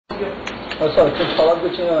Olha só, eu tinha te falado que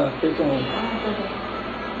eu tinha feito um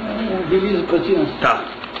release pra ti, né? Tá.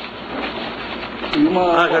 E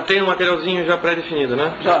uma... já tem um materialzinho já pré-definido,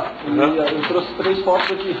 né? Já. Uhum. E eu trouxe 3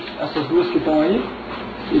 fotos aqui. Essas 2 que estão aí.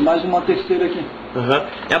 E mais uma terceira aqui. Uhum.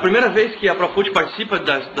 É a primeira vez que a Pro Fut participa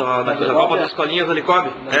da Copa das Escolinhas da Licob?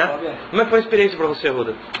 Como é que foi a experiência para você,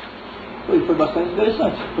 Ruda? Foi bastante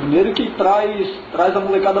interessante. Primeiro que traz a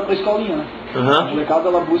molecada para a escolinha, né? Uhum. A molecada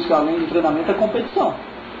ela busca, além do treinamento, a competição.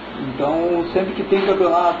 Então, sempre que tem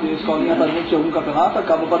campeonato e a escolinha está dentro de algum campeonato,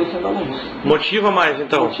 acaba aparecendo alunos. Motiva mais,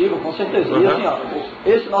 então? Motiva, com certeza. Uhum. E assim, ó,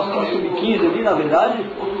 esse nosso time sub-15 ali, na verdade,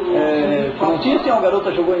 não tinha assim, uma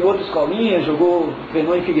garota jogou em outra escolinha,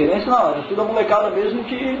 treinou em Figueirense, não, era tudo a molecada mesmo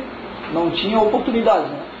que não tinha oportunidade,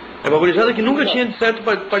 né? É uma gurizada que nunca tinha de certo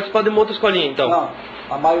participado de uma outra escolinha, então? Não,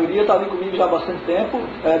 a maioria está ali comigo já há bastante tempo,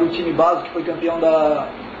 era o time base que foi campeão da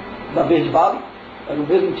Verde Vale. Era o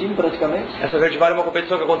mesmo time praticamente. Essa Verde Vale é uma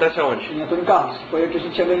competição que acontece aonde? Em Antônio Carlos, que foi a que a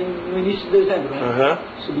gente chegou no início de dezembro, né?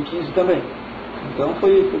 Uhum. Sub-15 também. Então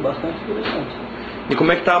foi bastante interessante. E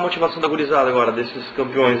como é que está a motivação da gurizada agora, desses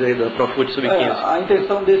campeões aí da Pro Fut Sub-15? A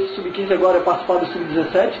intenção desse Sub-15 agora é participar do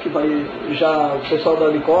Sub-17, que vai já o pessoal da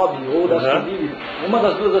Licob ou da Sub-15. Uma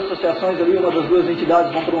das 2 associações ali, uma das 2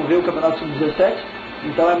 entidades vão promover o campeonato Sub-17.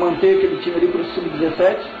 Então é manter aquele time ali para o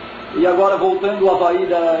Sub-17. E agora, voltando ao Havaí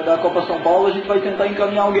da Copa São Paulo, a gente vai tentar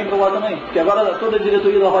encaminhar alguém para lá também. Porque agora toda a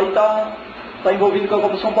diretoria do Havaí está envolvida com a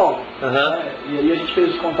Copa São Paulo. Uhum. E aí a gente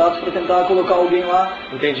fez os contatos para tentar colocar alguém lá.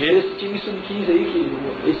 Entendi. Esse time sub-15 aí,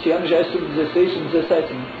 que esse ano já é sub-16, sub-17.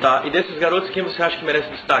 Né? Tá, e desses garotos, quem você acha que merece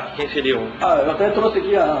destaque? Quem seriam? Eu até trouxe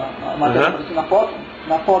aqui a matéria assim, na foto.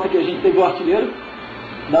 Na foto que a gente teve o artilheiro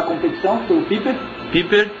da competição, que foi o Piper.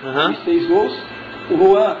 Piper, e 6 gols. O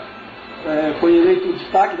Juan foi eleito o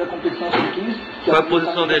destaque da competição sub-15. Qual é a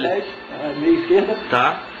posição dele? 10, meia esquerda.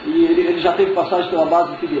 Tá. E ele já teve passagem pela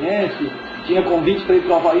base do Figueirense, tinha convite para ir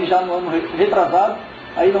para o Havaí já no ano retrasado.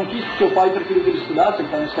 Aí não quis porque o pai preferiu que ele estudasse, ele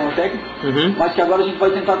está na escola técnica, mas que agora a gente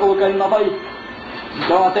vai tentar colocar ele no Havaí.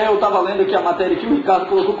 Então até eu estava lendo aqui a matéria que o Ricardo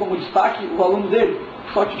colocou como destaque o aluno dele.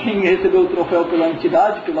 Só que quem recebeu o troféu pela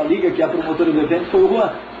entidade, pela Liga, que é a promotora do evento, foi o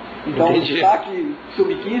Juan. Então Entendi. o destaque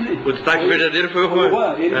sub-15... O destaque verdadeiro foi o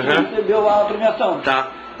Juan. Ele recebeu lá a premiação. Tá.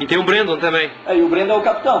 E tem o Brandon também. E o Brandon é o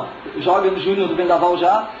capitão. Joga no Júnior do Vendaval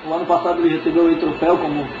já. O ano passado ele recebeu o troféu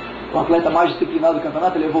como o atleta mais disciplinado do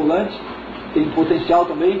campeonato. Ele é volante. Tem potencial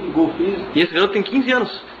também, de gol físico. E esse garoto tem 15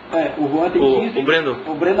 anos. O Juan tem 15. O Brandon?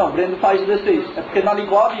 O Brandon faz 16. É porque na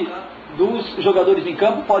Licob, dos jogadores em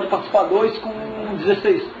campo, pode participar 2 com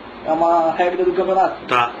 16. É uma regra do campeonato.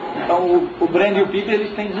 Tá. Então o Brandon e o Piper,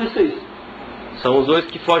 eles têm 16. São os 2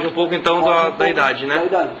 que fogem um pouco então da idade, né? Da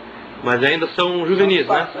idade. Mas ainda são juvenis,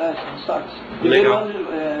 né? São destaques. Primeiro ano,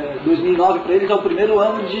 2009 para eles é o primeiro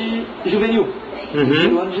ano de juvenil.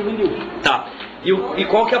 Primeiro ano de juvenil. Tá. E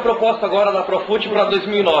qual que é a proposta agora da Pro Fut para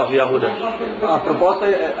 2009, Arruda? A proposta,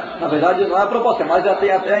 na verdade, não é a proposta, mas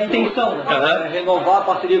tem até a intenção, né? Renovar a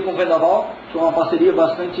parceria com o Vendaval, que é uma parceria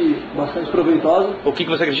bastante proveitosa. O que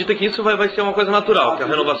você acredita que isso vai ser uma coisa natural, que a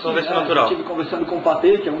renovação vai ser natural? Eu estive conversando com o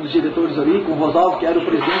Patê, que é um dos diretores ali, com o Rosalvo, que era o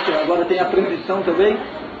presidente, agora tem a transição também.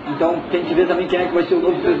 Então tem que ver também quem é que vai ser o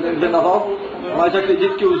novo presidente do Vendaval. Mas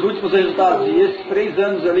acredito que os últimos resultados e esses 3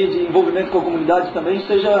 anos ali de envolvimento com a comunidade também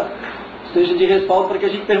seja de respaldo para que a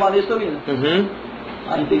gente permaneça ali, né?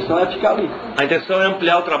 A intenção é ficar ali. A intenção é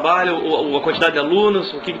ampliar o trabalho, a quantidade de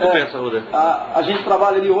alunos? O que tu pensa, Ruda? A gente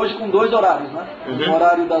trabalha ali hoje com 2 horários, né? Um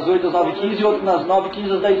horário das 8 às 9h15 e outro das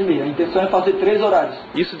 9h15 às 10h30. A intenção é fazer 3 horários.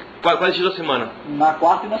 Isso quais dias da semana? Na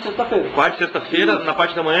quarta e na sexta-feira. Quarta e sexta-feira, na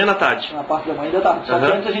parte da manhã e na tarde? Na parte da manhã e da tarde. Só que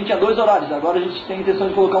antes a gente tinha 2 horários. Agora a gente tem a intenção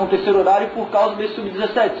de colocar um 3º horário por causa desse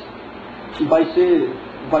sub-17. Que vai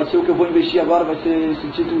ser o que eu vou investir agora, vai ser esse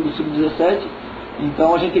título do sub-17.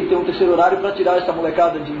 Então a gente tem que ter um 3º horário para tirar essa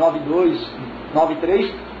molecada de 9-2,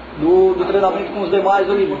 9-3 do treinamento com os demais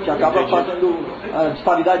ali, que acaba fazendo a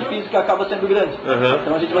disparidade física acaba sendo grande.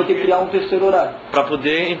 Então a gente vai ter que criar um 3º horário. Para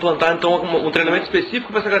poder implantar então um treinamento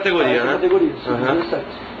específico para essa categoria, né? Categoria, sub-17.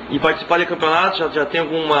 E participar de campeonato, já tem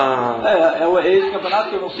alguma... É esse campeonato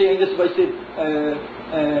que eu não sei ainda se vai ser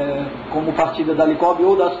como partida da Licob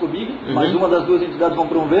ou da Ascobig, mas uma das 2 entidades vão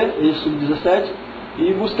promover, esse sub-17,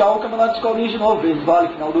 e buscar o campeonato de escolinhas de novo, Verde Vale,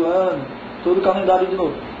 final do ano, todo o calendário de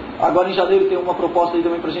novo. Agora em janeiro tem uma proposta aí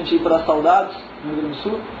também pra gente ir para as Saudades, no Rio Grande do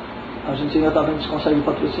Sul. A gente ainda está vendo se consegue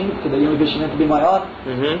patrocínio, porque daí é um investimento bem maior,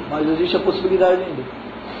 mas existe a possibilidade ainda.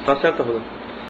 Tá certo, Bruno.